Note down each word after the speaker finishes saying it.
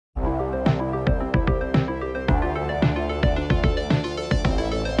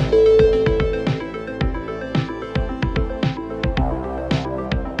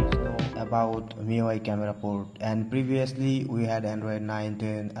about MIUI camera port, and previously we had Android 9,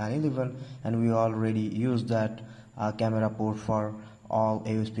 10 and 11, and we already used that camera port for all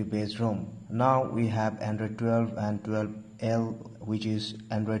AOSP based ROM. Now we have Android 12 and 12L, which is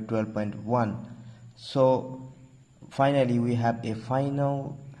Android 12.1. So finally we have a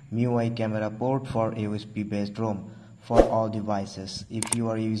final MIUI camera port for AOSP based ROM for all devices. If you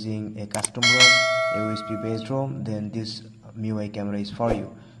are using a custom ROM, AOSP based ROM, then this MIUI camera is for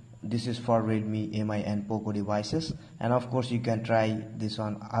you. This is for Redmi, Mi and Poco devices, and of course you can try this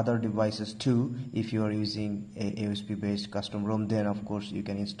on other devices too. If you are using a AOSP based custom ROM, then of course you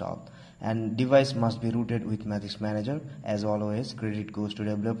can install, and device must be rooted with Magisk Manager. As always, credit goes to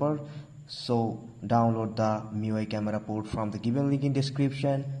developer. So download the MIUI camera port from the given link in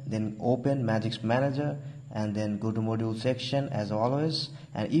description, then open Magisk Manager and then go to module section as always.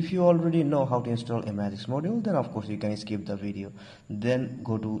 And if you already know how to install a Magisk module, then of course you can skip the video. Then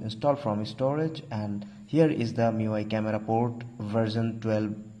go to install from storage, and here is the MIUI camera port version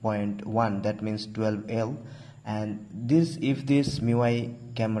 12.1, that means 12L. And this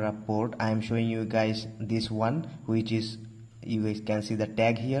MIUI camera port, I am showing you guys this one, which is, you guys can see the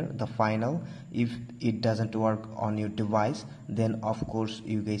tag here, the final. If it doesn't work on your device, then of course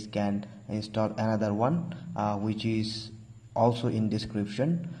you guys can install another one, which is also in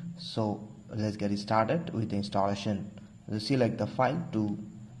description. So let's get started with the installation. Select the file to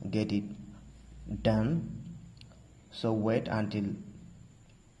get it done. So wait until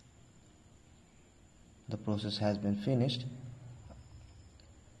the process has been finished.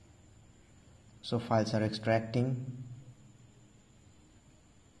 So files are extracting,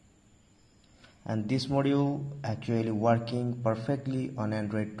 and this module actually working perfectly on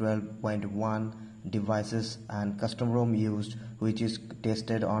Android 12.1 devices and custom ROM used, which is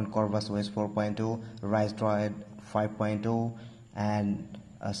tested on Corvus OS 4.0, Rise Droid 5.0 and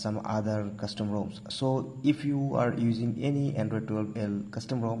some other custom ROMs. So if you are using any Android 12L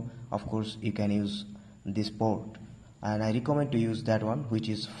custom ROM, of course you can use this port, and I recommend to use that one, which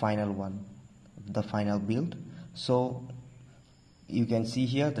is final one, the final build. So you can see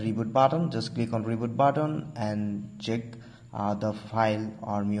here the reboot button. Just click on reboot button and check the file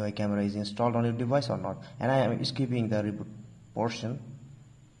or MIUI camera is installed on your device or not. And I am skipping the reboot portion.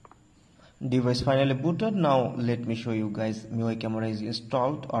 Device finally booted. Now let me show you guys MIUI camera is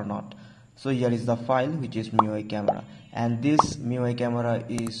installed or not. So here is the file, which is MIUI camera, and this MIUI camera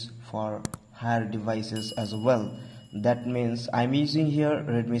is for higher devices as well. That means I'm using here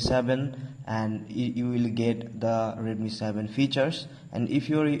Redmi 7, and you will get the Redmi 7 features. And if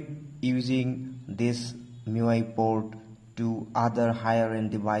you're using this MIUI port to other higher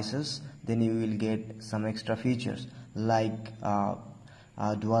end devices, then you will get some extra features like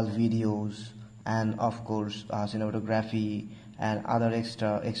dual videos, and of course cinematography and other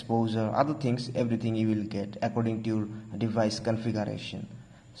extra exposure, other things, everything you will get according to your device configuration.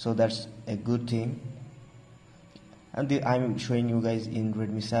 So that's a good thing. And I'm showing you guys in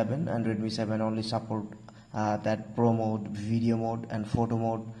Redmi 7, and Redmi 7 only support that pro mode, video mode and photo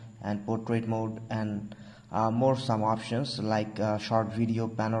mode and portrait mode, and more some options like short video,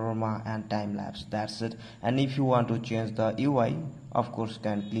 panorama and time lapse. That's it. And if you want to change the UI, of course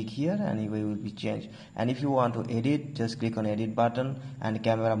can click here and UI will be changed. And if you want to edit, just click on edit button, and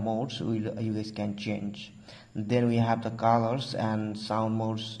camera modes you guys can change. Then we have the colors and sound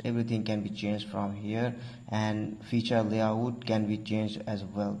modes, everything can be changed from here, and feature layout can be changed as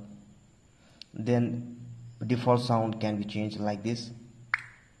well. Then default sound can be changed like this.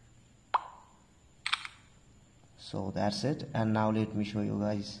 So that's it. And now let me show you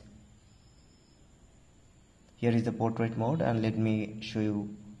guys. Here is the portrait mode, and let me show you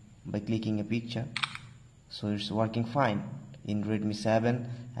by clicking a picture. So it's working fine in Redmi 7.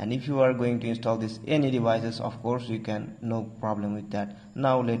 And if you are going to install this any devices, of course you can, no problem with that.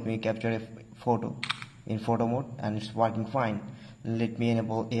 Now let me capture a photo in photo mode, and it's working fine. Let me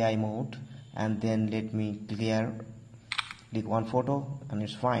enable AI mode, and then let me click one photo, and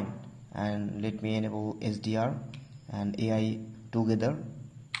it's fine. And let me enable SDR and AI together,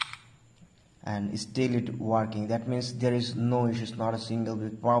 and still it working. That means there is no issues, not a single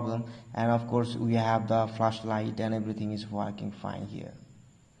big problem. And of course we have the flashlight and everything is working fine here.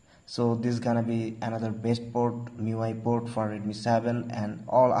 So this is gonna be another best port, MIUI port for Redmi 7 and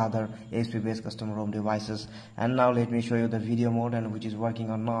all other AOSP based custom ROM devices. And now let me show you the video mode, and which is working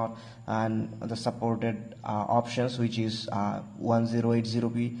or not, and the supported options, which is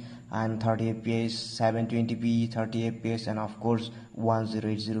 1080p and 30 fps, 720p 30 fps, and of course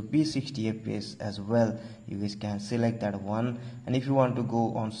 1080p 60 fps as well. You guys can select that one, and if you want to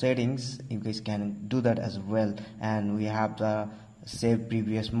go on settings, you guys can do that as well. And we have the save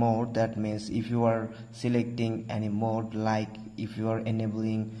previous mode. That means if you are selecting any mode, like if you are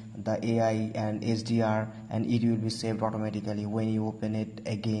enabling the AI and HDR, and it will be saved automatically when you open it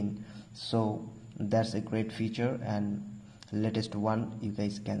again. So that's a great feature and latest one you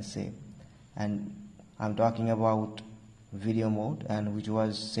guys can save. And I'm talking about video mode, and which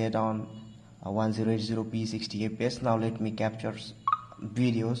was set on 1080p 60 fps. Now let me capture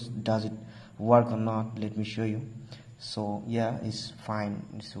videos. Does it work or not? Let me show you. So yeah, it's fine,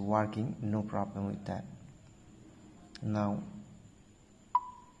 it's working, no problem with that. Now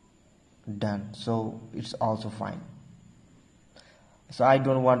done, so it's also fine. So I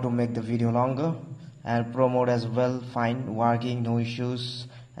don't want to make the video longer. And pro mode as well, fine, working, no issues.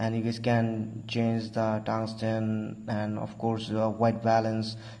 And you guys can change the tungsten and of course white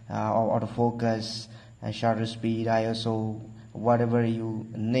balance, or autofocus, and shutter speed, ISO, whatever you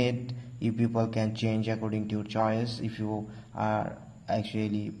need. You people can change according to your choice if you are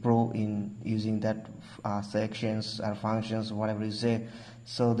actually pro in using that sections or functions, whatever you say.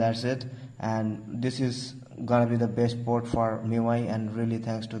 So that's it, and this is gonna be the best port for MIUI, and really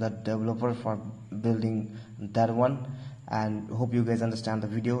thanks to the developer for building that one. And hope you guys understand the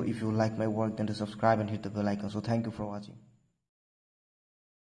video. If you like my work, then to subscribe and hit the bell icon. So thank you for watching.